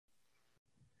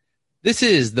This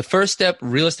is the First Step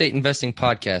Real Estate Investing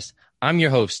Podcast. I'm your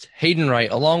host, Hayden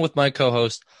Wright, along with my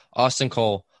co-host, Austin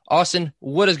Cole. Austin,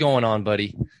 what is going on,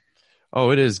 buddy? Oh,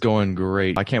 it is going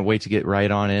great. I can't wait to get right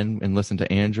on in and listen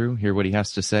to Andrew, hear what he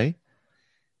has to say.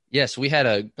 Yes, we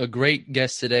had a great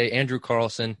guest today, Andrew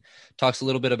Carlson. Talks a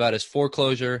little bit about his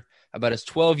foreclosure, about his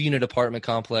 12-unit apartment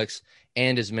complex,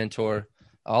 and his mentor.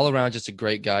 All around, just a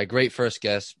great guy. Great first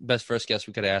guest. Best first guest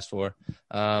we could have asked for.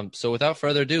 So without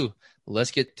further ado,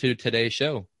 let's get to today's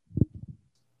show.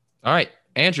 All right,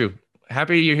 Andrew,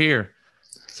 happy you're here.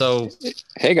 So,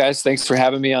 hey guys, thanks for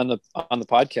having me on the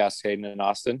podcast, Hayden and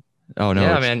Austin. Oh no,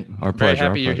 yeah, man, our very pleasure.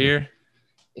 happy you're here.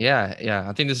 Yeah.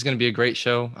 I think this is going to be a great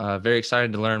show. Very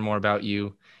excited to learn more about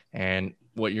you and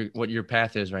what your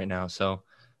path is right now. So,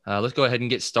 let's go ahead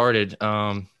and get started.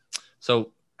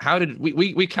 So how did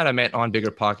we kind of met on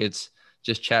Bigger Pockets,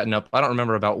 just chatting up. I don't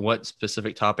remember about what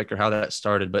specific topic or how that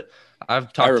started, but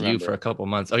I've talked to you for a couple of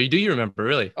months. Oh, you remember,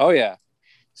 really? Oh yeah.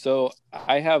 So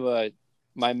I have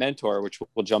my mentor, which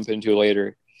we'll jump into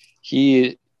later.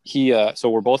 So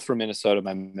we're both from Minnesota,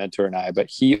 my mentor and I, but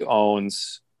he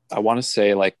owns, I want to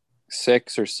say like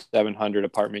 600 or 700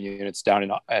 apartment units down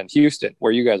in Houston,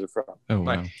 where you guys are from. Oh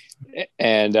wow.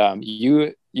 And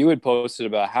you had posted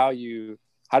about how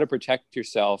to protect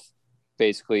yourself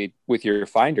basically with your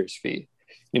finder's fee.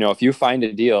 You know, if you find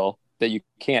a deal that you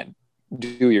can't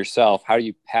do yourself, how do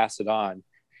you pass it on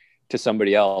to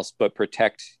somebody else, but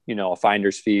protect, a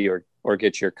finder's fee or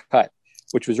get your cut,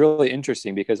 which was really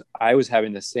interesting because I was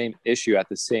having the same issue at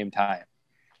the same time.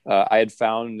 I had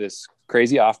found this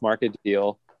crazy off-market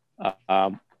deal.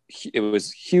 It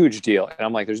was a huge deal. And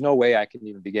I'm like, there's no way I can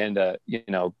even begin to,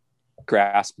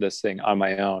 grasp this thing on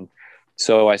my own.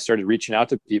 So I started reaching out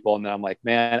to people, and then I'm like,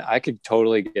 man, I could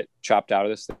totally get chopped out of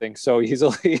this thing so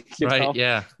easily,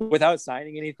 Yeah. without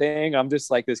signing anything. I'm just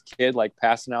like this kid, like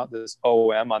passing out this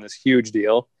OM on this huge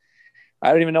deal.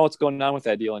 I don't even know what's going on with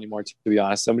that deal anymore, to be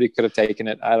honest. Somebody could have taken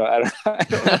it. I don't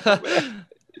know.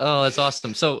 Oh, that's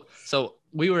awesome. So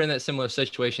we were in that similar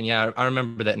situation. Yeah, I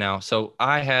remember that now. So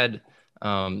I had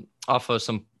off of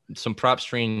some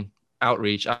PropStream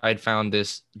outreach, I had found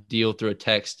this deal through a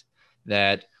text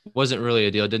that wasn't really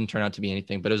a deal. It didn't turn out to be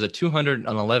anything, but it was a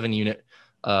 211 unit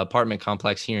apartment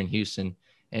complex here in Houston.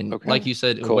 And like you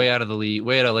said, cool. way out of the league,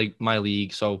 way out of like my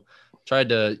league. So tried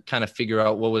to kind of figure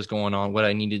out what was going on, what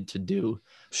I needed to do.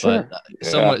 Sure. But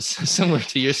somewhat similar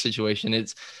to your situation.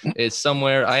 It's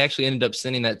somewhere. I actually ended up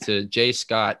sending that to Jay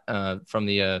Scott from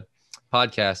the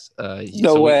podcast.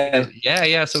 No way.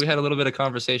 Yeah. So we had a little bit of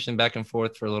conversation back and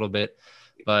forth for a little bit,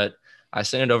 but I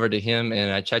sent it over to him,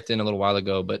 and I checked in a little while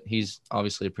ago, but he's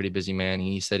obviously a pretty busy man.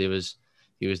 He said he was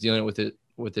dealing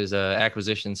with his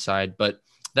acquisition side, but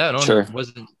that owner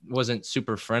wasn't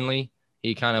super friendly.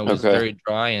 He kind of was very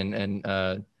dry, and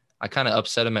I kind of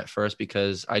upset him at first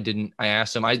because I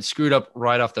asked him, I screwed up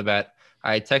right off the bat.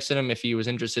 I texted him if he was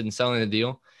interested in selling the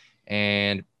deal,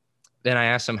 and then I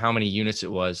asked him how many units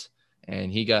it was, and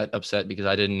he got upset because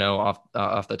I didn't know off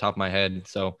the top of my head.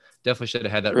 So definitely should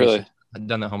have had that research. I'd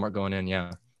done that homework going in.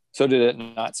 Yeah. So did it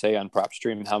not say on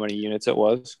PropStream how many units it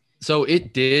was? So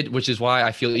it did, which is why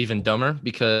I feel even dumber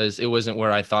because it wasn't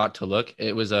where I thought to look.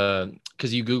 It was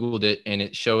because you Googled it and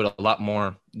it showed a lot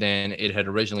more than it had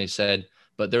originally said.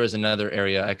 But there was another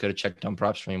area I could have checked on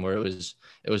PropStream where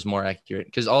it was more accurate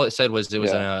because all it said was it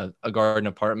was a garden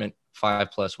apartment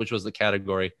 5+, which was the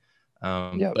category.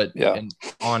 And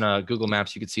on Google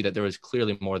Maps, you could see that there was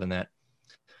clearly more than that.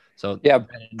 So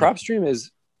PropStream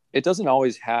it doesn't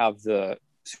always have the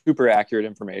super accurate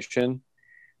information.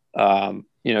 You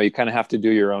kind of have to do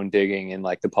your own digging in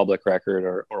like the public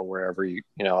record or wherever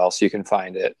else you can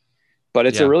find it. But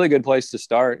it's a really good place to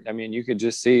start. I mean, you could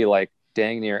just see like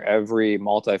dang near every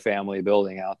multifamily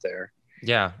building out there.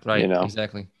 Yeah, right.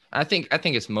 Exactly. I think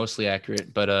it's mostly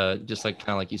accurate, but just like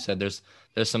kind of like you said, there's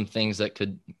some things that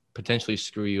could potentially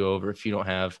screw you over if you don't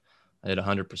have it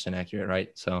 100% accurate, right?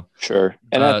 So sure.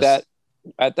 And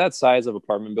at that size of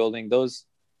apartment building, those,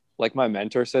 like my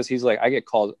mentor says, he's like, I get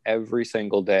calls every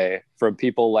single day from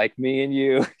people like me and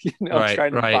you,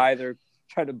 trying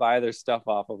to buy their stuff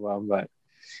off of them. But,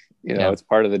 it's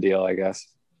part of the deal, I guess.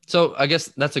 So I guess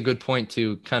that's a good point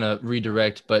to kind of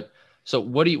redirect. But so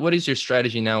what is your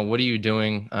strategy now? What are you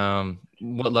doing?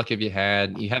 What luck have you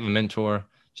had? You have a mentor,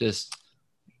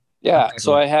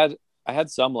 So I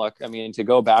had some luck. I mean, to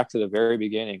go back to the very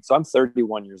beginning. So I'm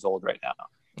 31 years old right now.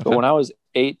 But when I was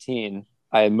 18,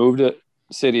 I had moved to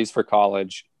cities for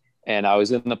college, and I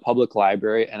was in the public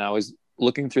library, and I was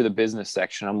looking through the business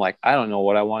section. I'm like, I don't know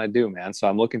what I want to do, man. So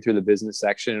I'm looking through the business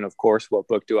section, and of course, what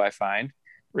book do I find?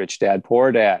 Rich Dad,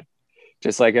 Poor Dad,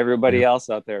 just like everybody else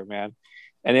out there, man.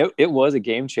 And it was a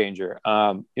game changer.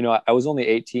 You know, I was only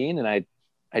 18 and I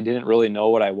didn't really know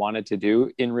what I wanted to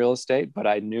do in real estate, but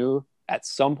I knew at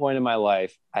some point in my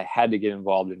life, I had to get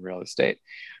involved in real estate.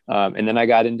 And then I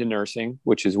got into nursing,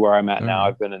 which is where I'm at now.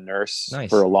 I've been a nurse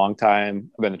for a long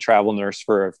time. I've been a travel nurse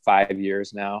for 5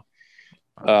 years now.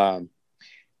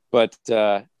 But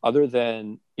other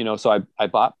than, you know, so I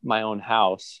bought my own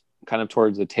house kind of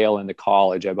towards the tail end of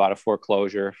college. I bought a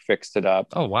foreclosure, fixed it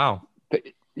up. Oh, wow.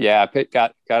 Yeah,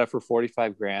 got it for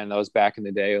 45 grand. That was back in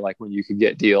the day, like when you could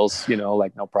get deals, you know,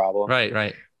 like no problem.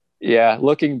 Right. Yeah,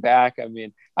 looking back, I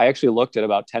mean, I actually looked at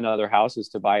about 10 other houses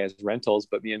to buy as rentals,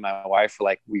 but me and my wife were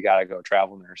like, we got to go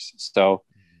travel nurse. So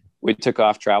we took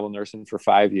off travel nursing for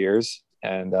 5 years.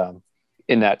 And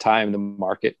in that time, the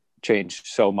market changed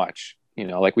so much. You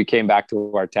know, like we came back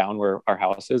to our town where our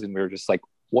house is, and we were just like,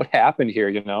 what happened here?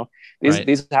 You know,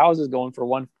 these houses going for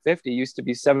 150 used to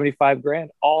be 75 grand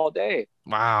all day.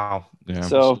 Wow. Yeah.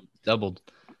 So doubled.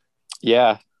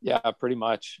 Yeah, pretty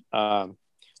much.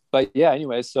 But yeah,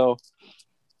 anyway, so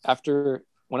after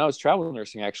when I was travel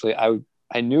nursing, actually,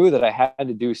 I knew that I had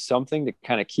to do something to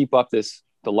kind of keep up the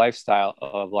lifestyle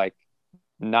of like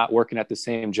not working at the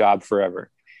same job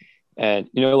forever. And,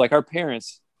 you know, like our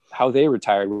parents, how they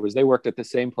retired was they worked at the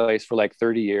same place for like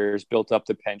 30 years, built up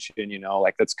the pension, you know,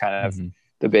 like that's kind of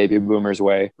the baby boomers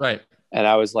way. Right. And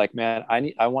I was like, man,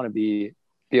 I want to be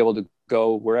able to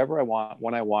go wherever I want,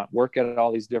 when I want, work at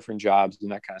all these different jobs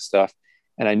and that kind of stuff.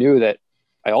 And I knew that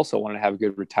I also wanted to have a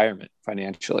good retirement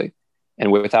financially,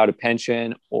 and without a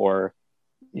pension or,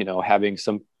 you know, having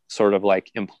some sort of like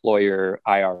employer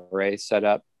IRA set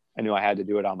up, I knew I had to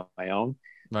do it on my own.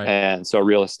 Right. And so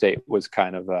real estate was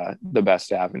kind of the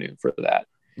best avenue for that.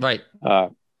 Right.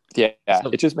 So,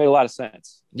 it just made a lot of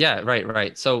sense. Yeah.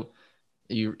 Right. So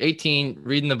you're 18,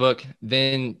 reading the book,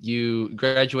 then you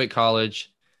graduate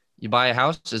college, you buy a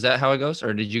house. Is that how it goes?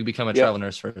 Or did you become a travel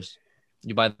nurse first?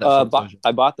 You buy that?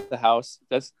 I bought the house.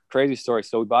 That's a crazy story.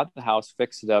 So we bought the house,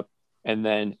 fixed it up, and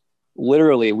then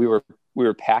literally we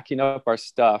were packing up our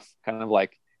stuff, kind of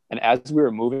like, and as we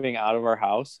were moving out of our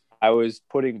house, I was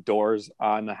putting doors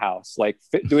on the house, like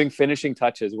doing finishing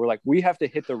touches. We're like, we have to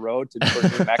hit the road for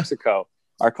New Mexico.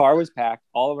 Our car was packed.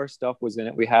 All of our stuff was in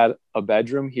it. We had a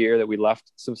bedroom here that we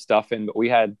left some stuff in, but we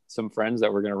had some friends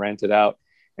that were going to rent it out.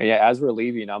 And yeah, as we're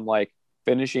leaving, I'm like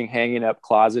finishing hanging up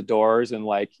closet doors and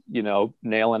like, you know,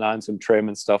 nailing on some trim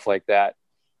and stuff like that.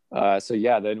 So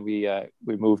yeah, then we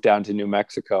moved down to New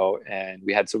Mexico, and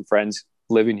we had some friends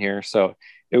living here. So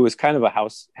it was kind of a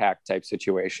house hack type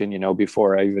situation, you know,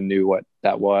 before I even knew what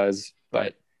that was.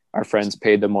 But our friends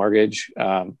paid the mortgage.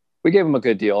 We gave them a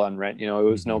good deal on rent. You know,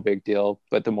 it was no big deal,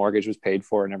 but the mortgage was paid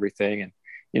for and everything. And,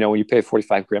 you know, when you pay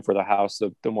 45 grand for the house,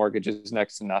 the mortgage is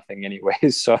next to nothing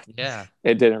anyways. So yeah,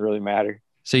 it didn't really matter.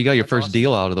 So you got your first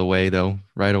deal out of the way though,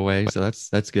 right away. So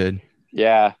that's good.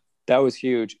 Yeah, that was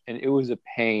huge. And it was a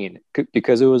pain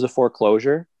because it was a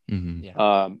foreclosure.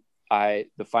 Yeah.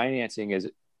 The financing is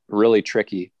really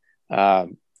tricky.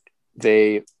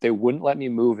 They wouldn't let me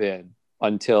move in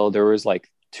until there was like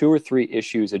 2 or 3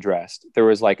 issues addressed. There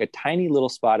was like a tiny little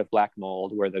spot of black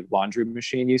mold where the laundry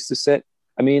machine used to sit.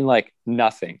 I mean, like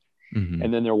nothing.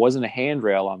 And then there wasn't a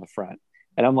handrail on the front.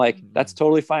 And I'm like, that's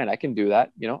totally fine. I can do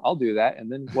that. You know, I'll do that.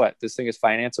 And then what? This thing is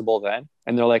financeable then?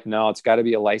 And they're like, no, it's got to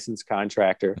be a licensed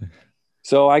contractor.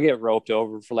 So I get roped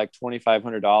over for like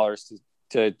 $2,500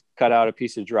 to cut out a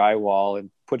piece of drywall and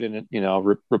put in it, you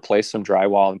know, replace some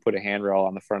drywall and put a handrail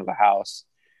on the front of the house,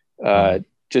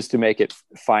 just to make it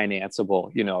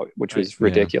financeable, you know, which was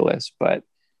ridiculous. But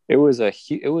it was a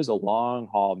long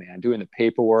haul, man. Doing the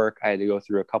paperwork, I had to go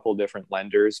through a couple of different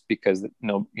lenders because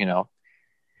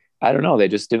I don't know, they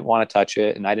just didn't want to touch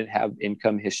it, and I didn't have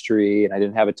income history, and I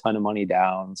didn't have a ton of money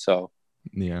down. So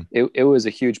yeah, it was a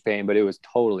huge pain, but it was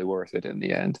totally worth it in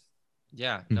the end.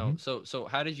 Yeah, no. So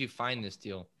how did you find this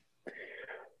deal?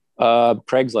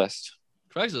 Craigslist,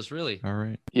 really? All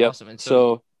right. Yep. Awesome. And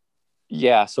so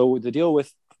the deal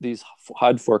with these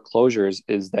HUD foreclosures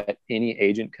is that any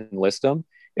agent can list them.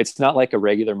 It's not like a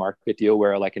regular market deal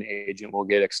where like an agent will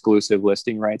get exclusive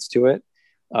listing rights to it.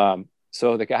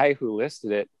 So the guy who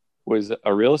listed it was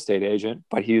a real estate agent,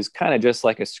 but he was kind of just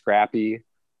like a scrappy,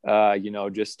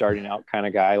 just starting out kind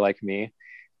of guy like me.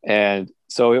 And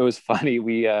so it was funny.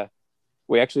 We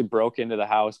actually broke into the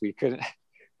house. We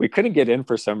couldn't get in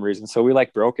for some reason. So we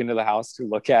like broke into the house to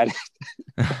look at it.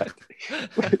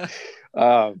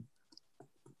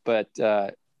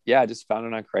 I just found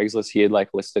it on Craigslist. He had like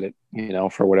listed it, you know,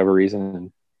 for whatever reason.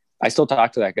 And I still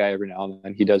talk to that guy every now and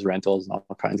then. He does rentals and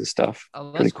all kinds of stuff.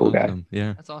 Oh, pretty cool awesome. guy.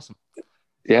 Yeah. That's awesome.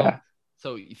 Yeah.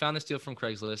 So you found this deal from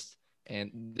Craigslist,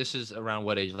 And this is around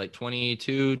what age? Like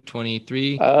 22,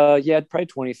 23? Yeah, probably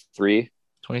 23.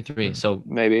 23. So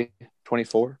maybe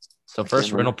 24. So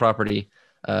first rental property.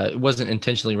 It wasn't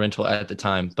intentionally rental at the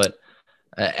time, but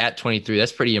at 23,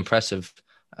 that's pretty impressive.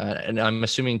 And I'm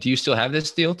assuming, do you still have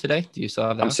this deal today? Do you still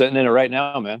have that? I'm sitting in it right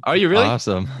now, man. Are you really?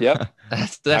 Awesome. Yep.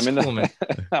 That's cool, man.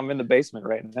 I'm in the basement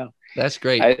right now. That's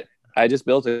great. I just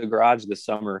built a garage this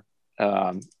summer.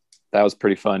 That was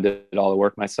pretty fun. Did all the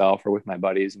work myself or with my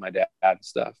buddies and my dad and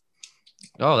stuff.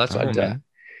 Oh, that's cool, man.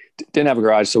 Didn't have a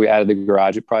garage, so we added the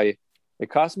garage. It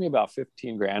cost me about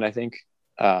 $15,000, I think.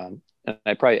 And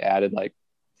I probably added like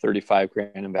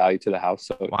 $35,000 in value to the house.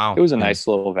 So wow, it was a nice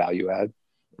little value add.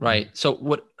 Right. So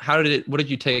what did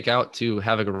you take out to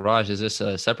have a garage? Is this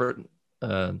a separate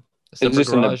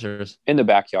garage or in the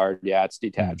backyard? Yeah, it's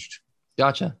detached.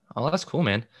 Gotcha. Oh, that's cool,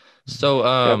 man.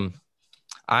 So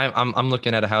I'm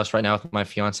looking at a house right now with my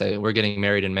fiance. We're getting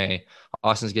married in May.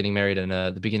 Austin's getting married in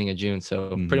the beginning of June. So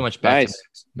pretty much back to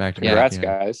congrats,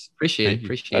 guys. Appreciate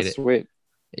That's it. Sweet.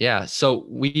 Yeah. So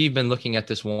we've been looking at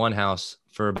this one house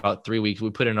for about 3 weeks. We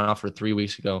put in an offer 3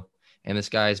 weeks ago, and this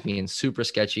guy's being super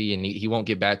sketchy and he won't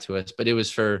get back to us. But it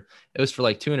was for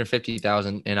like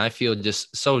 $250,000, and I feel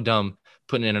just so dumb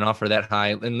putting in an offer that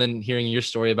high. And then hearing your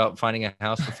story about finding a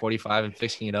house for 45 and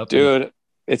fixing it up, dude.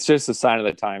 It's just a sign of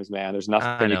the times, man. There's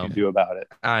nothing you can do about it.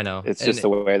 I know. It's just the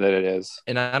way that it is.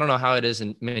 And I don't know how it is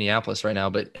in Minneapolis right now,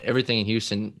 but everything in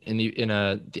Houston, in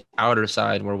the outer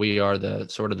side where we are, the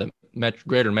sort of the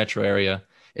greater metro area,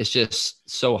 it's just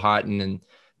so hot, and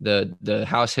then the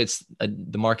house hits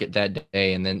the market that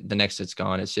day, and then the next it's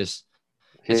gone. It's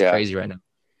crazy right now.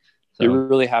 So, you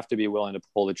really have to be willing to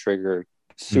pull the trigger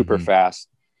super fast,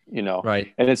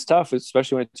 Right. And it's tough,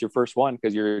 especially when it's your first one,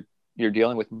 because you're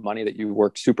dealing with money that you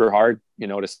worked super hard,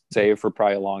 to save for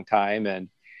probably a long time. And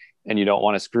you don't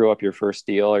want to screw up your first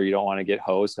deal, or you don't want to get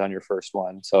hosed on your first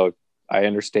one. So I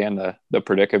understand the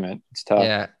predicament. It's tough.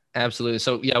 Yeah, absolutely.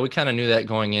 So yeah, we kind of knew that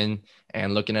going in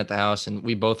and looking at the house, and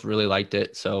we both really liked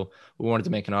it. So we wanted to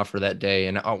make an offer that day,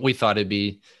 and we thought it'd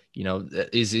be,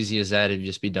 as easy as that. It'd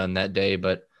just be done that day.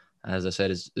 But as I said,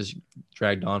 it's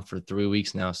dragged on for 3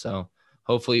 weeks now. So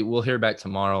hopefully we'll hear back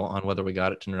tomorrow on whether we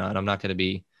got it or not. I'm not going to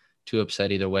be too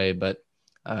upset either way, but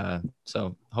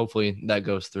so hopefully that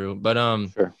goes through. But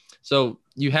sure. So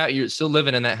you're still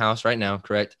living in that house right now,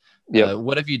 correct? Yeah.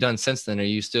 What have you done since then? Are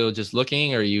you still just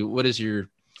looking, or where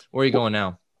are you going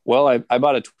now? Well, I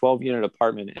bought a 12-unit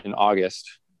apartment in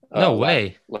August. No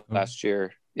way. Last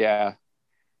year. Yeah.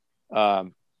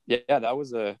 That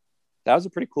was a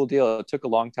pretty cool deal. It took a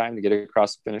long time to get it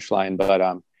across the finish line, but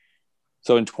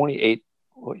so in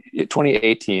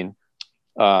 2018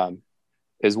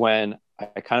 is when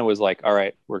I kind of was like, all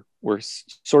right, we're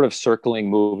sort of circling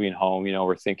moving home,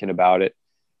 we're thinking about it.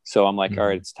 So I'm like, all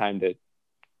right, it's time to,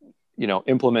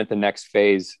 implement the next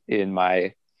phase in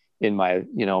my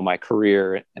my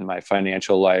career and my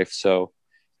financial life. So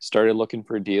started looking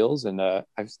for deals, and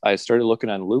I started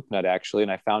looking on LoopNet actually,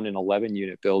 and I found an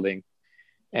 11-unit building,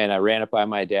 and I ran it by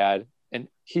my dad, and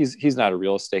he's not a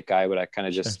real estate guy, but I kind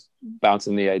of just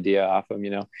bouncing the idea off him,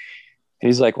 And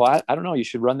he's like, well, I don't know, you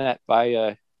should run that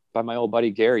by my old buddy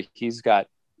Gary. He's got,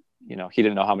 he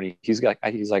didn't know how many he's got.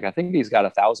 He's like, I think he's got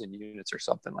 1,000 units or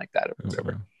something like that or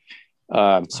whatever.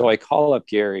 So I call up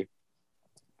Gary,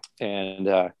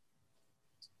 and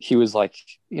he was like,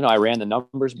 I ran the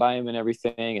numbers by him and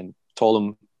everything, and told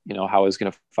him, how I was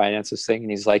going to finance this thing.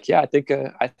 And he's like, yeah, I think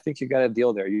you got a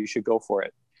deal there. You should go for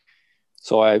it.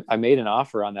 So I made an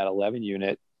offer on that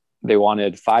 11-unit. They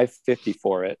wanted $550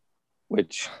 for it,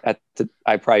 which I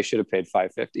probably should have paid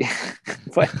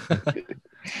 $550. But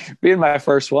being my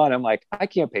first one, I'm like, I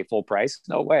can't pay full price.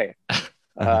 No way.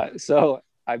 So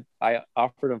I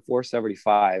offered them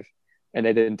 $475, and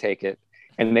they didn't take it.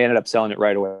 And they ended up selling it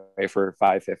right away for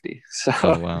 $550. So,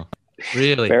 oh, wow.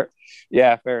 Really? Fair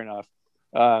enough.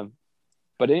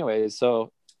 But anyways,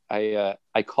 so I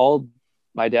called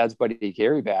my dad's buddy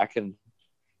Gary back, and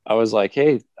I was like,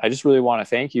 hey, I just really want to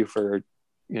thank you for,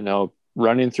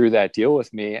 running through that deal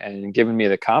with me and giving me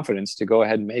the confidence to go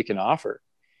ahead and make an offer.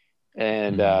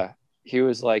 And he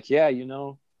was like, yeah,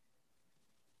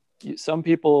 some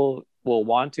people will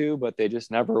want to, but they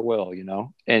just never will,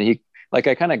 And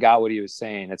I kind of got what he was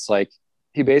saying. It's like,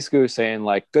 he basically was saying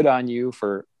like, good on you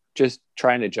for just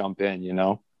trying to jump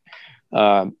in,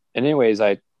 And anyways,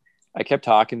 I kept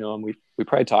talking to him. We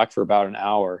probably talked for about an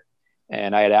hour,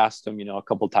 and I had asked him, a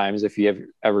couple of times if he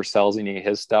ever sells any of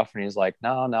his stuff. And he's like,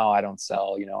 no, I don't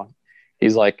sell,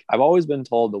 He's like, I've always been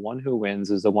told the one who wins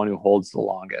is the one who holds the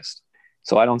longest.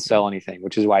 So I don't sell anything,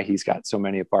 which is why he's got so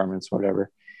many apartments,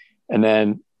 whatever. And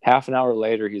then half an hour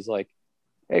later, he's like,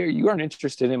 "Hey, you aren't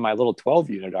interested in my little 12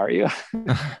 unit, are you?"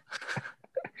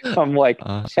 I'm like,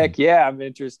 Awesome. "Heck yeah, I'm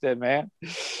interested, man."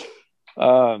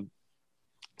 Um,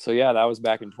 so yeah, that was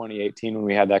back in 2018 when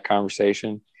we had that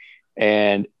conversation.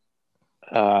 And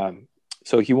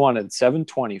so he wanted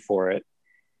 720 for it.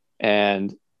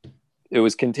 And it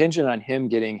was contingent on him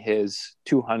getting his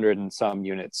 200 and some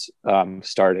units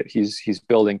started. He's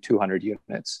building 200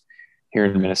 units here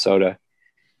in Minnesota.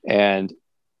 And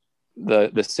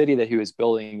the city that he was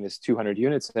building this 200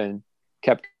 units in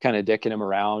kept kind of dicking him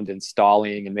around and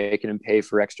stalling and making him pay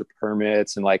for extra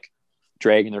permits and like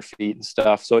dragging their feet and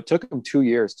stuff. So it took him 2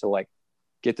 years to like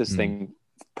get this thing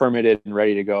permitted and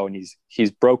ready to go. And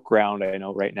he's broke ground. I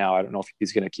know right now, I don't know if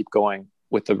he's going to keep going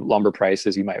with the lumber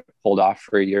prices. He might hold off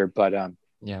for a year, but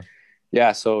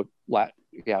yeah. So it would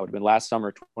have been last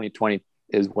summer, 2020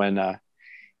 is when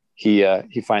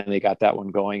he finally got that one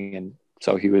going. And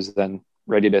so he was then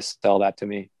ready to sell that to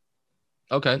me.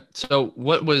 Okay. So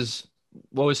what was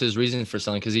his reason for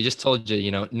selling? Because he just told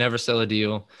you, never sell a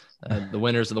deal. The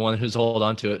winners are the one who's hold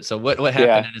on to it. So what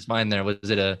happened in his mind there? Was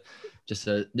it just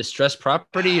a distressed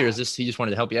property, or is this he just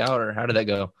wanted to help you out, or how did that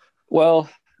go? Well,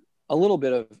 a little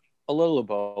of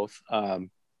both.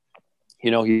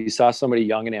 He saw somebody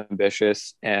young and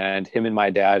ambitious, and him and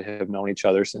my dad have known each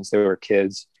other since they were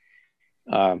kids.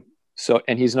 And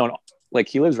he's known, like,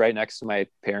 he lives right next to my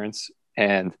parents,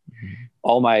 and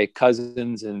all my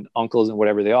cousins and uncles and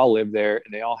whatever, they all live there,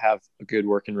 and they all have a good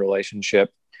working relationship.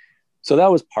 So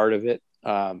that was part of it.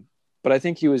 But I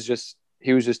think he was just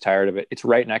tired of it. It's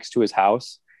right next to his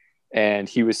house, and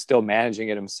he was still managing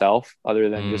it himself, other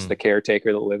than just the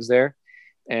caretaker that lives there.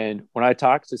 And when I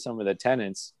talked to some of the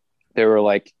tenants, they were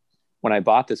like, when I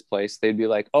bought this place, they'd be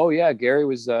like, "Oh yeah, Gary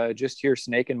was just here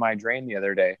snaking my drain the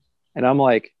other day." And I'm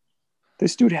like,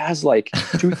 this dude has like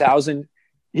 2,000.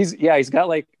 He's got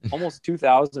like almost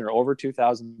 2,000 or over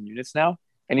 2,000 units now.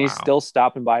 And he's still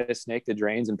stopping by to snake the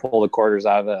drains and pull the quarters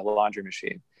out of the laundry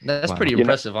machine. That's pretty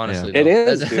impressive, honestly. It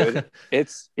is, dude.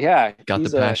 It's got the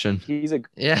passion.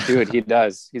 Dude, he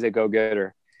does. He's a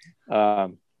go-getter.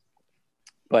 And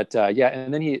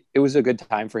then it was a good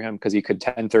time for him because he could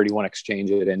 1031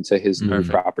 exchange it into his new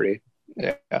property.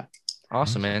 Yeah.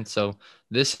 Awesome, man. So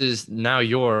this is now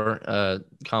your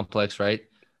complex, right?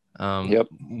 Yep.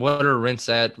 What are rents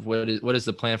at? What is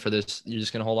the plan for this? You're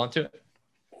just going to hold on to it?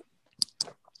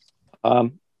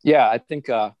 I think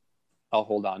I'll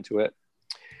hold on to it.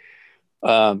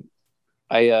 So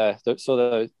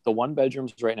the one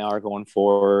bedrooms right now are going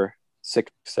for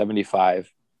 $675.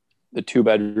 The 2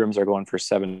 bedrooms are going for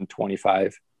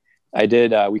 $725.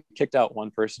 We kicked out one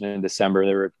person in December.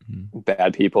 They were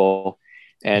bad people,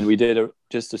 and we did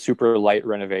just a super light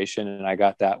renovation, and I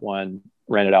got that one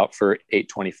rented out for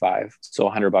 $825. So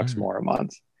 $100 more a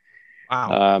month.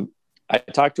 Wow. I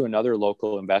talked to another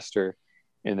local investor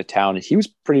in the town, and he was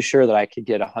pretty sure that I could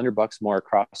get $100 more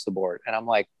across the board. And I'm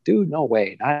like, dude, no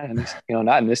way, not in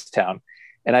this town.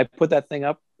 And I put that thing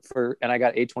up and I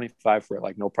got $825 for it,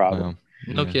 like no problem.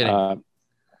 Wow. No kidding.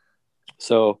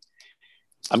 So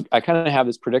I kind of have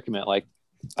this predicament. Like,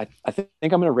 I think I'm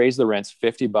going to raise the rents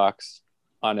 $50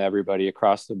 on everybody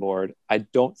across the board. I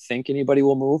don't think anybody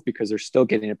will move because they're still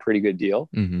getting a pretty good deal.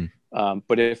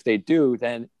 But if they do,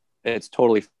 then it's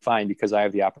totally fine because I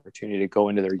have the opportunity to go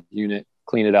into their unit,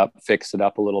 clean it up, fix it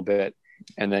up a little bit,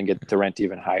 and then get the rent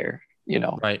even higher,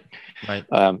 Right.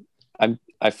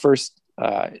 I first,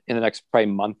 in the next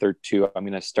probably month or two, I'm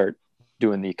going to start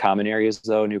doing the common areas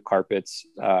though, new carpets,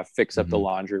 fix up the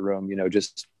laundry room,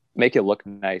 just make it look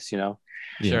nice, Sure.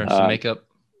 So makeup.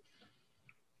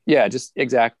 Yeah, just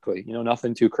exactly.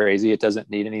 Nothing too crazy. It doesn't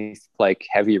need any like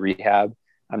heavy rehab.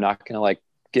 I'm not going to like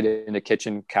get into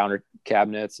kitchen counter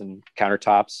cabinets and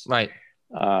countertops. Right.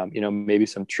 Maybe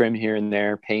some trim here and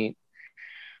there, paint,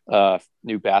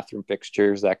 new bathroom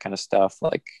fixtures, that kind of stuff.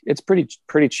 Like, it's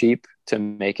pretty cheap to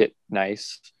make it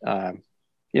nice.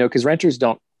 Because renters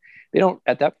don't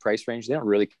at that price range, they don't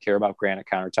really care about granite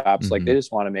countertops. Like, they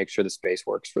just want to make sure the space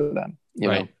works for them.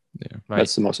 Right. Yeah. Right.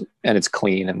 That's the most, and it's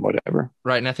clean and whatever.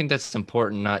 Right. And I think that's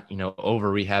important, not, over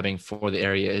rehabbing for the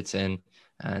area it's in.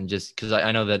 And just because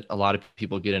I know that a lot of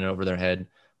people get in over their head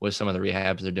with some of the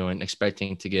rehabs they're doing,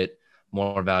 expecting to get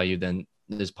more value than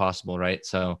is possible. Right.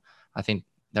 So I think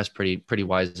that's pretty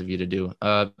wise of you to do.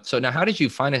 So now, how did you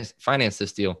finance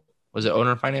this deal? Was it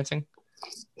owner financing?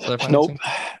 Nope.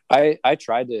 I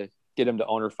tried to get him to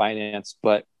owner finance,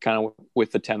 but kind of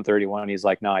with the 1031, he's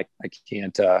like, no, I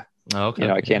can't,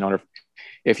 I can't owner.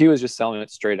 If he was just selling it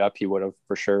straight up, he would have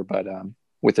for sure. But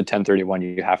with the 1031,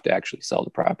 you have to actually sell the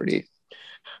property.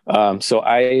 So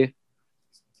I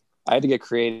had to get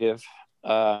creative.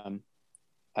 I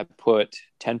put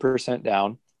 10%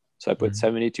 down So I put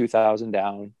 72,000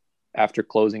 down. After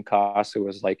closing costs, it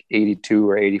was like 82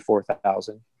 or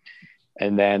 84,000.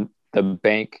 And then the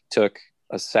bank took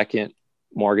a second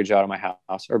mortgage out of my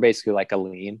house, or basically like a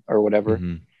lien or whatever.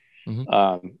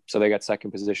 So they got second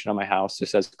position on my house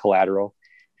just as collateral.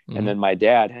 And then my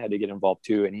dad had to get involved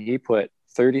too. And he put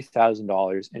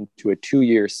 $30,000 into a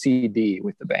 2-year CD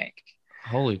with the bank.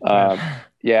 Holy crap.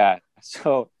 Yeah.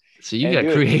 So you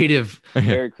got creative.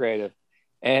 Very creative.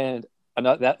 And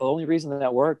the only reason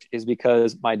that worked is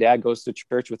because my dad goes to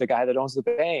church with the guy that owns the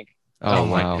bank. Oh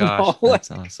my gosh. That's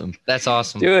awesome. That's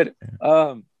awesome. Dude,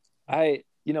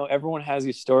 everyone has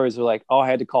these stories. They're like, oh, I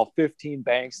had to call 15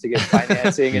 banks to get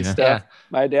financing and stuff. Yeah.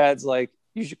 My dad's like,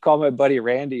 you should call my buddy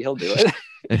Randy. He'll do it.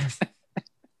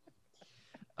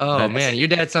 Oh man, your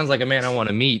dad sounds like a man I want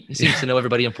to meet. He seems to know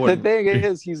everybody important. The thing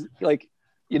is, he's like,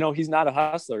 he's not a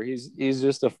hustler. He's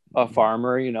just a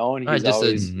farmer, and he's just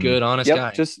always a good, honest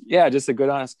guy. Just a good,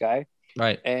 honest guy.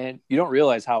 Right. And you don't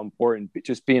realize how important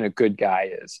just being a good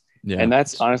guy is. Yeah. And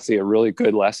that's honestly a really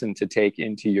good lesson to take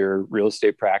into your real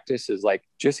estate practice, is like,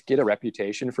 just get a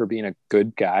reputation for being a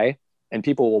good guy, and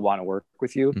people will want to work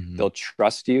with you. They'll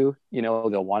trust you,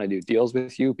 they'll want to do deals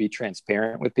with you, be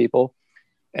transparent with people.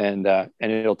 And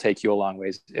it'll take you a long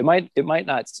ways. It might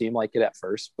not seem like it at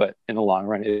first, but in the long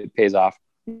run, it pays off,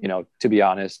 to be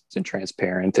honest and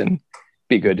transparent and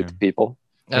be good to people.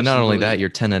 And not only that, your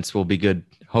tenants will be good,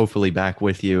 hopefully back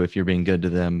with you if you're being good to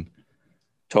them.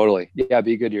 Totally. Yeah.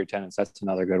 Be good to your tenants. That's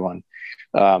another good one.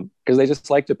 Cause they just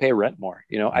like to pay rent more.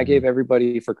 I gave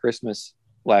everybody for Christmas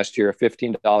last year a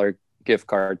 $15 gift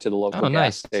card to the local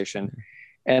gas station.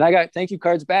 And I got thank you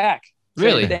cards back.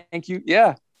 Really? Thank you.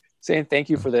 Yeah. Saying thank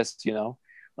you for this, so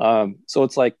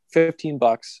it's like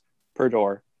 $15 per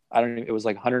door. I don't know. It was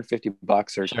like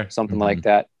 $150 or something like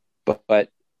that. But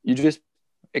you just,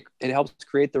 it helps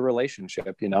create the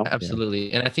relationship,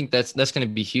 Absolutely. And I think that's going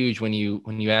to be huge when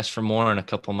you ask for more in a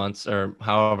couple months or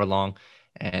however long.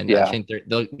 And I think they're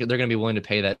going to be willing to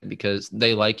pay that because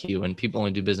they like you, and people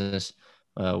only do business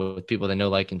with people they know,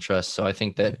 like, and trust. So I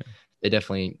think that they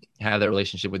definitely have that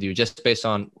relationship with you just based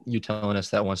on you telling us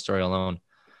that one story alone.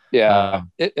 Yeah,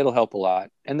 it'll help a lot.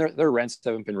 And their rents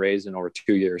haven't been raised in over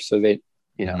 2 years. So they,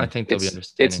 I think they'll be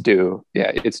understanding. It's due. Yeah,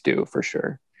 it's due for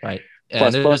sure. Right.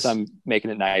 Plus I'm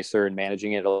making it nicer and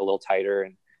managing it a little tighter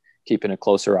and keeping a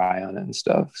closer eye on it and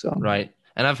stuff. So right.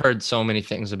 And I've heard so many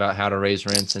things about how to raise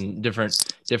rents and different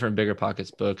Bigger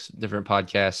Pockets books, different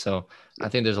podcasts. So I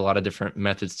think there's a lot of different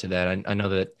methods to that. I know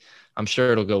that I'm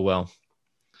sure it'll go well.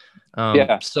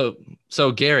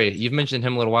 So Gary, you've mentioned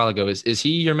him a little while ago. Is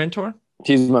he your mentor?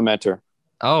 He's my mentor.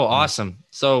 Oh, awesome.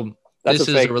 So this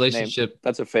is a relationship. Name.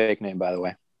 That's a fake name, by the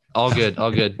way. All good.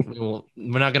 We're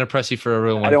not going to press you for a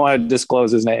real one. I don't want to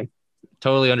disclose his name.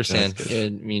 Totally understand. I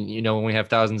mean, when we have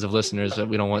thousands of listeners,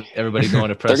 we don't want everybody going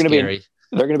to press Gary.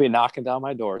 They're going to be knocking down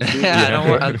my door.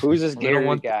 Who's this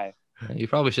Gary guy? You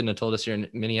probably shouldn't have told us you're in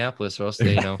Minneapolis, or else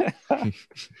they know.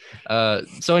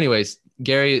 So anyways,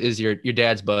 Gary is your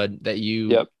dad's bud that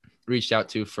you reached out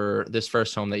to for this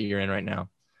first home that you're in right now.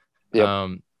 Yep.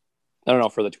 I don't know,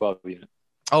 for the 12 unit.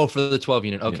 Oh, for the 12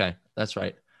 unit. Okay. That's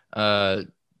right.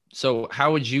 So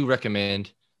how would you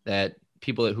recommend that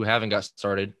people who haven't got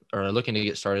started or are looking to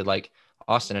get started, like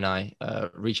Austin and I,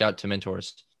 reach out to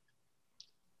mentors?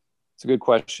 It's a good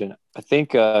question. I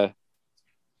think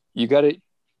you got to,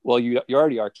 well, you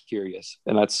already are curious,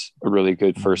 and that's a really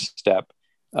good first step.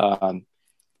 So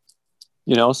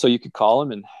you could call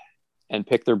them and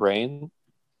pick their brain.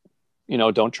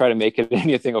 Don't try to make it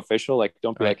anything official. Like,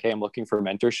 don't be like, hey, I'm looking for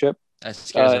mentorship. That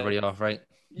scares everybody off, right?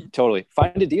 Totally.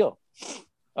 Find a deal.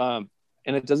 And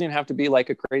it doesn't even have to be like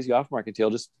a crazy off-market deal.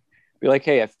 Just be like,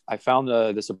 hey, I found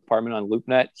this apartment on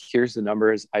LoopNet. Here's the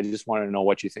numbers. I just want to know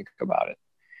what you think about it.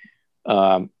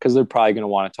 Because they're probably going to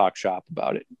want to talk shop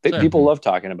about it. People love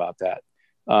talking about that.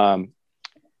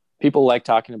 People like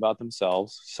talking about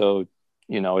themselves. So,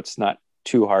 it's not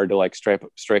too hard to like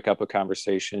strike up a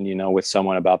conversation, with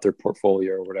someone about their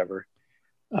portfolio or whatever.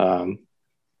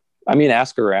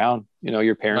 Ask around,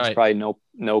 your parents probably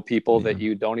know people that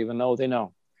you don't even know they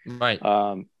know. Right.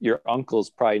 Your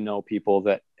uncles probably know people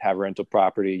that have rental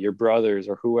property, your brothers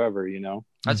or whoever,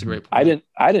 That's a great point.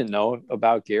 I didn't know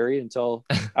about Gary until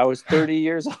I was 30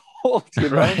 years old.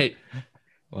 Right.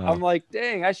 Wow. I'm like,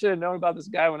 dang, I should have known about this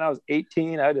guy when I was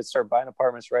 18. I had to start buying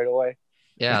apartments right away.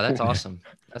 Yeah, that's awesome.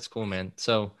 That's cool, man.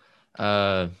 So,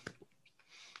 Austin,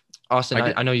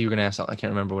 I know you were going to ask. I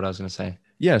can't remember what I was going to say.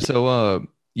 Yeah. So,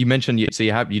 you mentioned you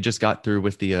just got through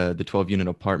with the 12 unit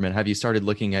apartment. Have you started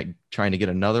looking at trying to get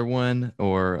another one,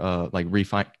 or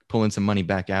pulling some money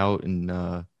back out and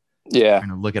trying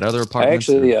to look at other apartments?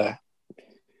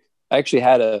 I I actually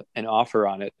had an offer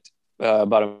on it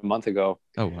about a month ago.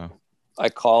 Oh, wow. I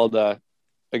called,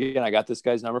 again, I got this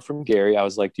guy's number from Gary. I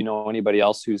was like, do you know anybody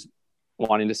else who's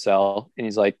wanting to sell? And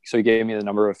he's like, so he gave me the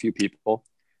number of a few people.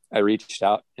 I reached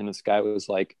out, and this guy was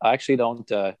like, I actually don't,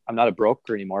 I'm not a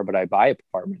broker anymore, but I buy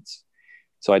apartments.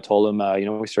 So I told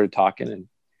him, we started talking, and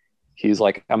he's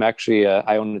like, I'm actually,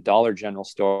 I own a Dollar General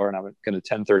store, and I'm going to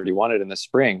 1031 it in the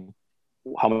spring.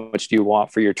 How much do you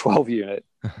want for your 12 unit?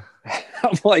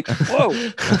 I'm like,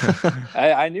 whoa.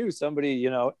 I knew somebody,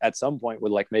 at some point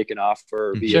would like make an offer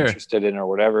or be interested in or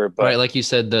whatever. But right, like you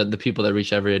said, the people that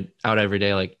reach out every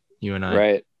day, like you and I.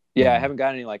 Right. Yeah, I haven't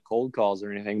got any like cold calls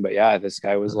or anything, but yeah, this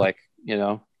guy was like,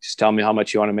 just tell me how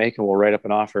much you want to make and we'll write up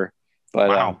an offer. But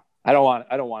wow. I don't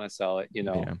want to sell it.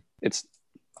 It's,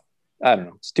 I don't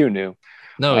know, it's too new.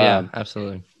 No, yeah,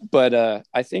 absolutely. But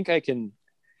I think I can.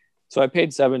 So I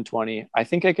paid 720. I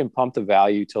think I can pump the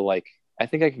value to like, I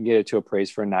think I can get it to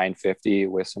appraise for 950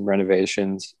 with some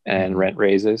renovations and rent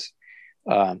raises.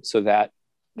 So that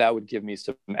would give me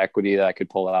some equity that I could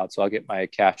pull out. So I'll get my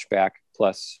cash back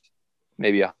plus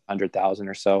maybe 100,000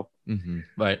 or so. Mm-hmm.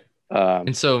 Right.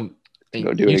 And so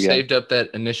you saved up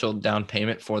that initial down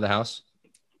payment for the house?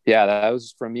 Yeah, that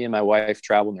was from me and my wife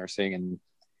travel nursing and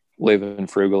living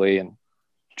frugally and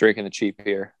drinking the cheap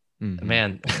beer. Mm-hmm.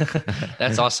 Man,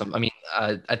 that's awesome. I mean,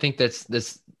 I think that's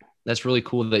really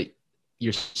cool that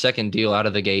your second deal out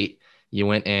of the gate, you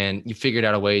went and you figured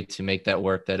out a way to make that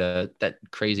work, that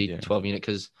crazy 12 unit.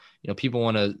 Cause people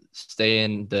want to stay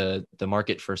in the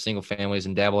market for single families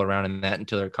and dabble around in that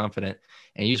until they're confident.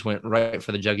 And you just went right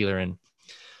for the jugular and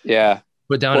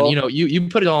put down, you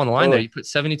put it all on the line there. You put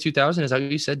 72,000. Is that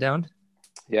what you said down?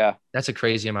 Yeah. That's a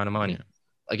crazy amount of money.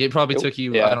 Like it probably took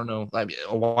you, I don't know, like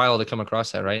a while to come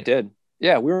across that, right? It did.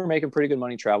 Yeah. We were making pretty good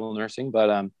money travel nursing,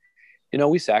 but,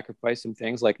 we sacrificed some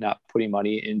things like not putting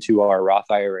money into our Roth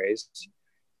IRAs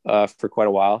for quite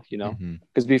a while,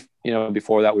 because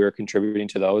before that we were contributing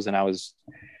to those, and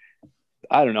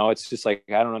I don't know. It's just like,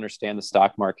 I don't understand the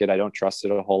stock market. I don't trust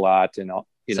it a whole lot. And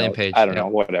Same page. I don't know,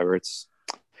 whatever. It's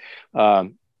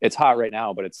hot right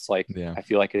now, but it's like, I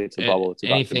feel like it's a bubble. It's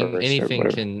anything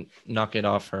can knock it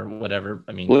off or whatever.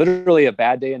 I mean, literally a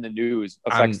bad day in the news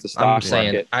affects the stock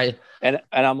market. And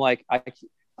I'm like,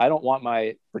 I don't want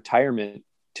my retirement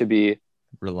to be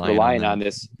relying on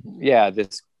this. Yeah.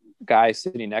 This guy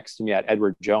sitting next to me at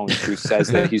Edward Jones who says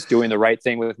that he's doing the right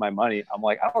thing with my money. I'm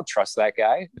like, I don't trust that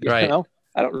guy. Right.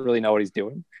 I don't really know what he's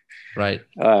doing. Right.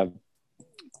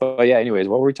 But yeah, anyways,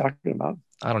 what were we talking about?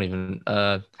 I don't even,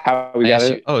 how we got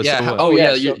it. Oh, yeah. How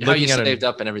you saved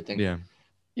up and everything. Yeah.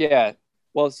 Yeah.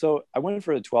 Well, so I went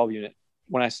for the 12 unit.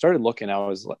 When I started looking,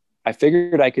 I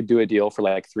figured I could do a deal for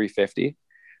like 350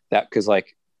 cause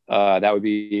like, that would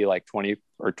be like 20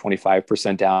 or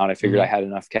 25% down. I figured I had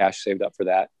enough cash saved up for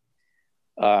that.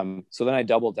 So then I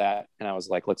doubled that and I was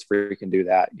like, let's freaking do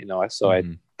that. So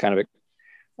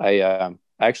I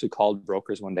actually called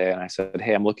brokers one day and I said,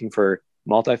 hey, I'm looking for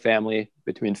multifamily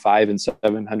between 5 and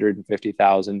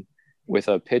 750,000 with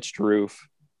a pitched roof,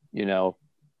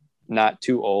 not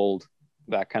too old,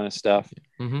 that kind of stuff.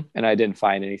 Mm-hmm. And I didn't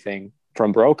find anything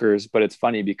from brokers, but it's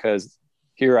funny because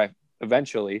here I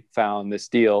eventually found this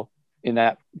deal in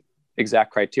that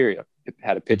exact criteria. It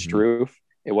had a pitched roof.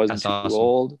 It wasn't too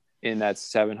old, in that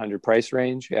 700 price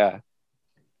range. Yeah.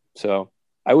 So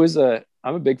I'm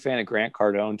a big fan of Grant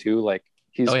Cardone too. Like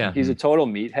he's a total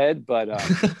meathead, but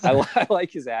I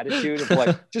like his attitude of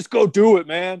like, just go do it,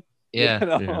 man. Yeah.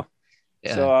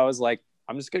 So I was like,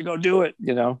 I'm just going to go do it,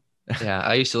 Yeah,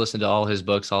 I used to listen to all his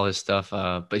books, all his stuff.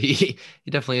 But he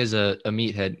definitely is a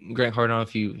meathead. Grant Cardone,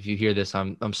 if you hear this,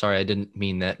 I'm sorry, I didn't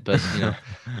mean that. But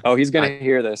oh, he's gonna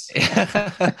hear this.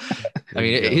 I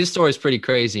mean, his story is pretty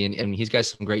crazy, and he's got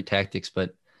some great tactics.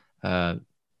 But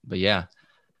yeah.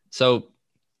 So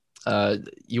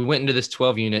you went into this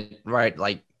 12 unit, right?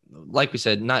 Like we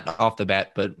said, not off the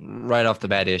bat, but right off the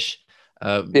bat ish.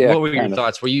 What were your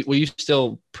thoughts? Were you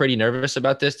still pretty nervous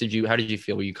about this? How did you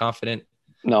feel? Were you confident?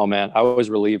 No, man, I was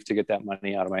relieved to get that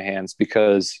money out of my hands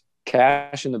because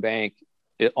cash in the bank,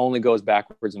 it only goes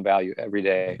backwards in value every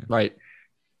day. Right.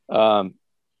 And,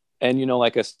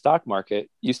 like a stock market,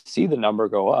 you see the number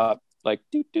go up like,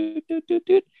 doot, doot, doot, doot,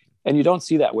 doot, and you don't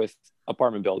see that with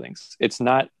apartment buildings. It's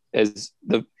not as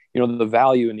the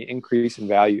value and the increase in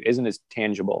value isn't as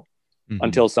tangible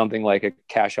until something like a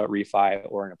cash out refi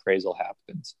or an appraisal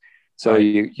happens. So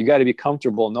you got to be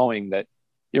comfortable knowing that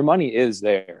your money is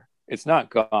there. It's not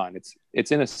gone.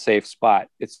 It's in a safe spot.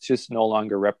 It's just no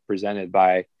longer represented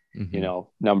by,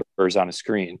 numbers on a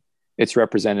screen. It's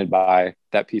represented by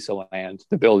that piece of land,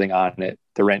 the building on it,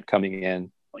 the rent coming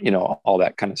in, all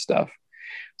that kind of stuff.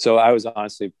 So I was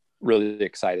honestly really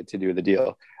excited to do the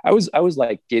deal. I was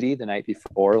like giddy the night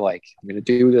before, like I'm going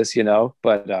to do this,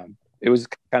 but it was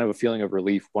kind of a feeling of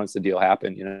relief once the deal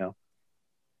happened,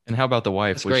 And how about the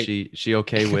wife? That's Was great. she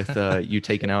okay with you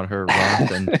taking out her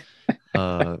Roth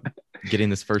and getting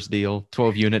this first deal,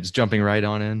 12 units, jumping right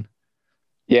on in?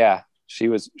 Yeah, she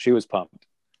was pumped.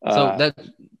 So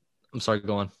I'm sorry,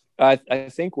 go on. I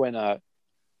think when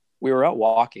we were out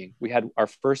walking, we had our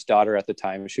first daughter at the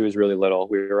time. She was really little.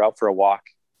 We were out for a walk,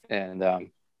 and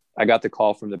I got the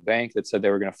call from the bank that said they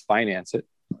were going to finance it.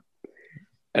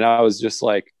 And I was just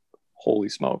like, holy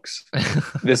smokes,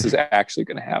 this is actually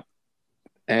going to happen.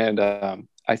 And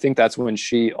I think that's when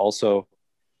she also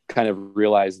kind of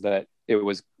realized that it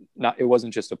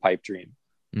wasn't just a pipe dream,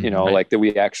 Right. like that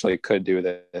we actually could do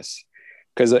this.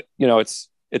 Because,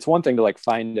 it's one thing to like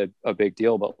find a big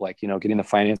deal, but like, getting the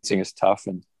financing is tough.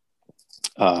 And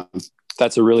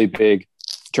that's a really big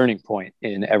turning point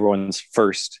in everyone's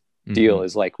first deal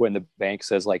is like when the bank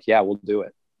says like, yeah, we'll do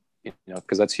it,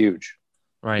 because that's huge.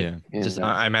 Right. Yeah. And, Just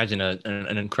I imagine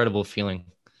an incredible feeling.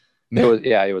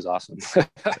 it was awesome.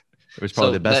 It was probably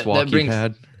So the best walk you've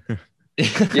had.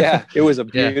 Yeah, it was a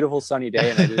beautiful sunny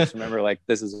day, and I just remember like,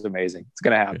 this is amazing. It's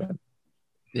gonna happen.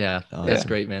 Yeah, Oh, that's yeah.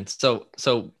 great, man. So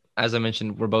as I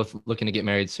mentioned, we're both looking to get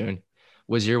married soon.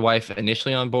 Was your wife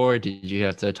initially on board? Did you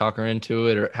have to talk her into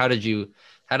it, or how did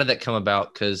that come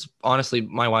about? Because honestly,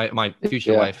 my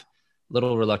future Yeah. wife,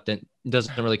 little reluctant,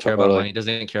 doesn't really care about money,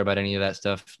 doesn't care about any of that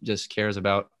stuff, just cares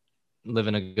about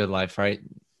living a good life, right?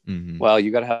 Mhm. Well,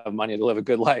 you got to have money to live a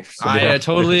good life. So I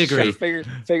totally agree.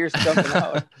 Figure something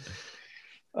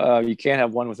out. You can't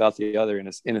have one without the other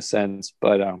in a sense.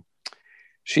 But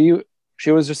she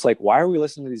was just like, why are we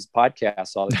listening to these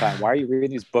podcasts all the time? Why are you reading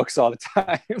these books all the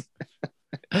time?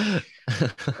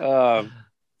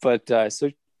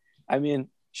 So I mean,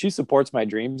 she supports my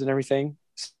dreams and everything.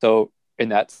 So in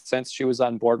that sense, she was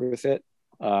on board with it.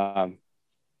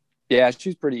 Yeah,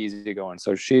 she's pretty easy going.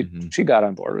 So she got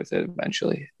on board with it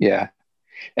eventually. Yeah.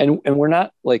 And we're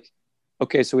not like,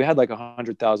 okay, so we had like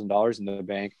 $100,000 in the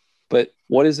bank, but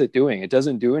what is it doing? It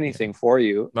doesn't do anything for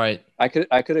you. Right. I could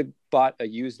have bought a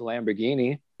used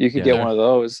Lamborghini. You could Yeah. get one of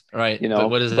those. Right. But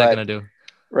what is that going to do?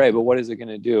 Right. But what is it going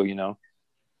to do?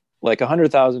 Like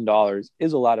 $100,000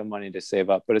 is a lot of money to save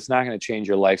up, but it's not going to change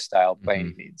your lifestyle by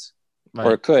any means. Right.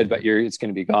 Or it could, but it's going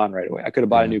to be gone right away. I could have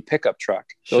bought a new pickup truck.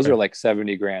 Those are like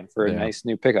 $70,000 for a nice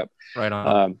new pickup. Right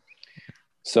on.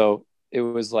 So it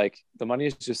was like the money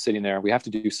is just sitting there. We have to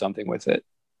do something with it,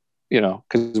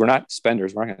 because we're not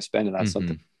spenders. We're not going to spend it on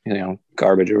something,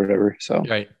 garbage or whatever. So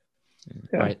right.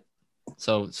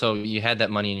 So you had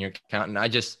that money in your account,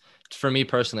 and for me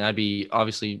personally, I'd be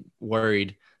obviously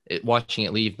worried watching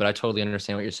it leave, but I totally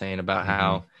understand what you're saying about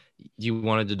how you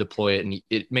wanted to deploy it and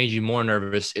it made you more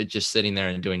nervous. It just sitting there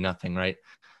and doing nothing. Right.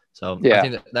 So I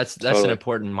think that's totally an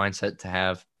important mindset to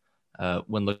have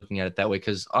when looking at it that way.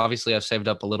 Cause obviously I've saved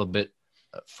up a little bit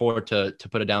to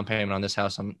put a down payment on this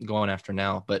house I'm going after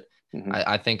now, but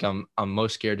I think I'm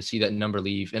most scared to see that number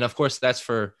leave. And of course that's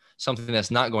for something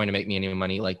that's not going to make me any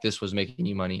money. Like this was making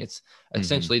you money. It's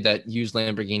essentially that used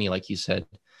Lamborghini, like you said,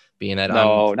 being that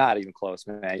not even close,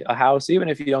 man. A house, even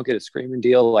if you don't get a screaming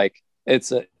deal, like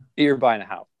you're buying a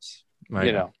house,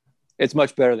 right. It's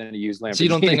much better than a used Lamborghini. So you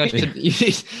don't think I should,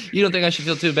 you don't think I should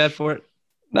feel too bad for it?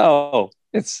 No,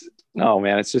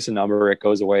 man. It's just a number. It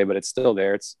goes away, but it's still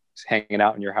there. It's hanging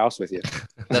out in your house with you.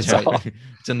 That's right. All.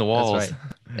 It's in the walls.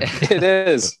 Right. It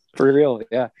is for real.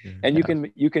 Yeah. And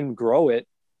you can grow it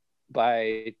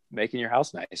by making your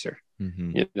house nicer,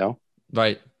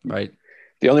 Right.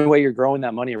 The only way you're growing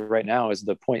that money right now is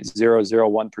the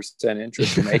 0.001%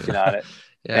 interest you're making on it.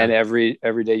 Yeah. And every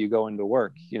day you go into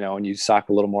work, and you sock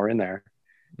a little more in there,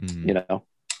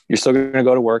 you're still going to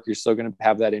go to work. You're still going to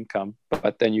have that income,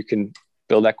 but then you can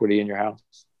build equity in your house.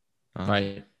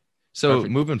 Right. So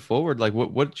perfect. Moving forward, like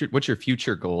what's your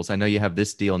future goals? I know you have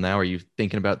this deal now. Are you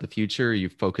thinking about the future? Or are you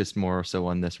focused more so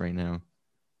on this right now?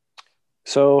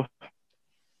 So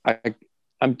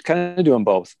I'm kind of doing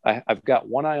both. I've got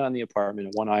one eye on the apartment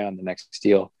and one eye on the next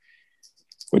deal,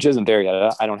 which isn't there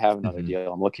yet. I don't have another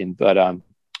deal. I'm looking, but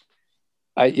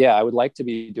I would like to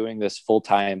be doing this full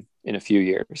time in a few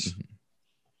years.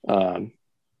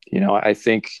 I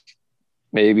think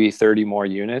maybe 30 more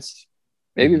units,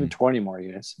 maybe even 20 more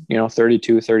units,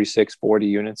 32, 36, 40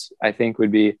 units, I think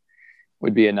would be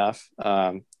enough.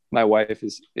 My wife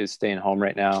is staying home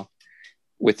right now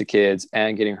with the kids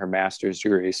and getting her master's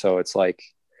degree. So it's like,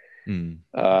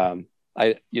 we're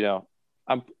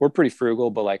pretty frugal,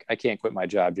 but like, I can't quit my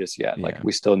job just yet. Yeah. Like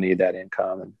we still need that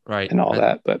income and and all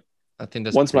that. But I think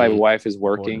that's once my wife is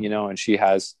working, important. And she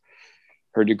has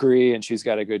her degree and she's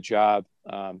got a good job.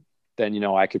 then,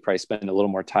 I could probably spend a little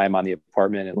more time on the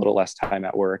apartment and a little less time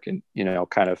at work, and,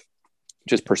 kind of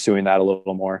just pursuing that a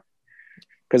little more.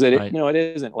 Because it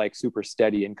isn't like super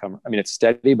steady income. I mean, it's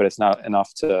steady, but it's not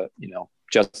enough to,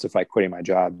 justify quitting my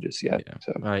job just yet. Yeah.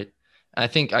 So. Right. I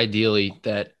think ideally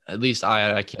that, at least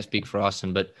I can't speak for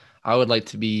Austin, but I would like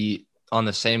to be on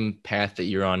the same path that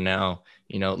you're on now,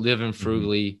 living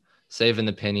frugally, saving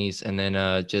the pennies, and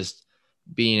then just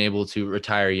being able to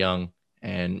retire young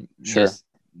and just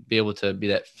be able to be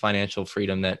that financial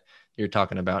freedom that you're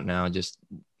talking about now, just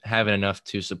having enough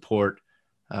to support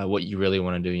what you really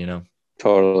want to do,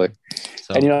 Totally.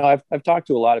 So, and, I've talked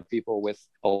to a lot of people with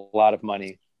a lot of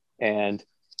money, and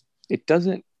it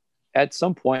doesn't, at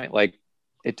some point, like,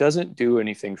 it doesn't do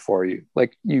anything for you.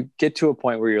 Like, you get to a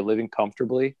point where you're living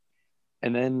comfortably,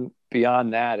 and then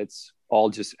beyond that, it's all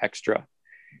just extra,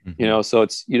 so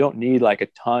you don't need like a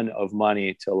ton of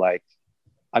money to, like,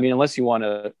 I mean, unless you want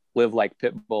to live like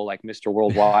Pitbull, like Mr.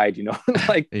 Worldwide,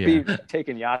 like be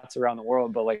taking yachts around the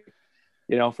world. But, like,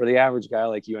 for the average guy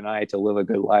like you and I to live a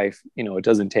good life, it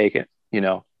doesn't take it,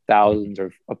 thousands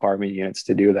of apartment units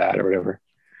to do that or whatever.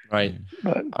 Right.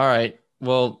 But, all right.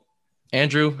 Well,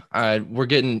 Andrew, we're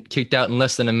getting kicked out in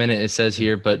less than a minute, it says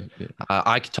here, but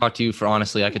I could talk to you for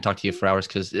hours,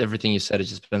 because everything you said has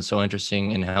just been so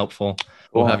interesting and helpful.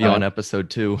 We'll have you on episode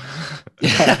 2.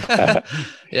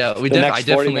 Yeah, we next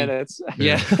 40 minutes.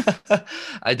 Yeah,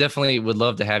 I definitely would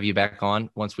love to have you back on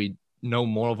once we know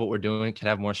more of what we're doing, can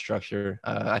have more structure.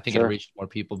 I think it'll reach more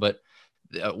people, but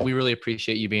we really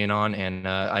appreciate you being on, and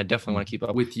I definitely want to keep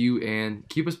up with you and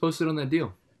keep us posted on that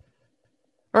deal.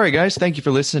 All right, guys. Thank you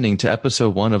for listening to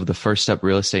episode 1 of the First Step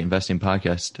Real Estate Investing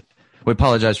Podcast. We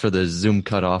apologize for the Zoom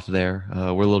cutoff there. We're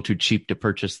a little too cheap to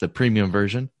purchase the premium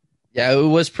version. Yeah, it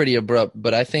was pretty abrupt,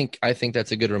 but I think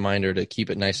that's a good reminder to keep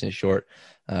it nice and short,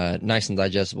 nice and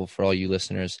digestible for all you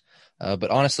listeners.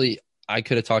 But honestly, I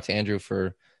could have talked to Andrew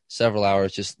for several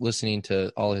hours just listening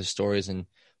to all his stories and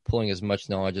pulling as much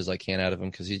knowledge as I can out of him,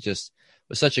 because he just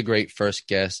was such a great first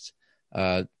guest.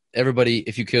 Everybody,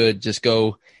 if you could, just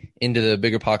go into the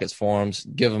Bigger Pockets forums,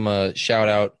 give him a shout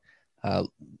out,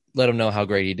 let him know how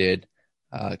great he did,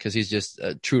 because he's just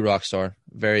a true rock star.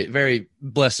 Very, very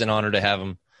blessed and honored to have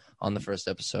him on the first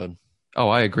episode. Oh,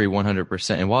 I agree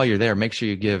 100%. And while you're there, make sure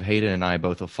you give Hayden and I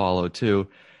both a follow too.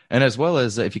 And as well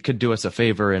as, if you could do us a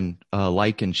favor and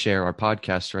like and share our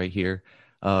podcast right here,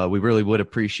 we really would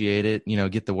appreciate it.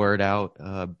 Get the word out.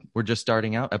 We're just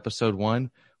starting out episode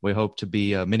 1. We hope to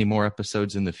be many more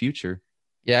episodes in the future.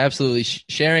 Yeah, absolutely.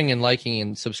 Sharing and liking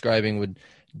and subscribing would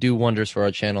do wonders for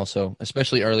our channel, so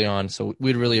especially early on. So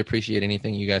we'd really appreciate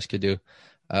anything you guys could do.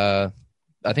 I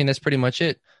think that's pretty much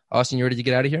it. Austin, you ready to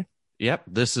get out of here? Yep.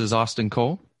 This is Austin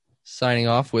Cole, signing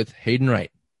off with Hayden Wright.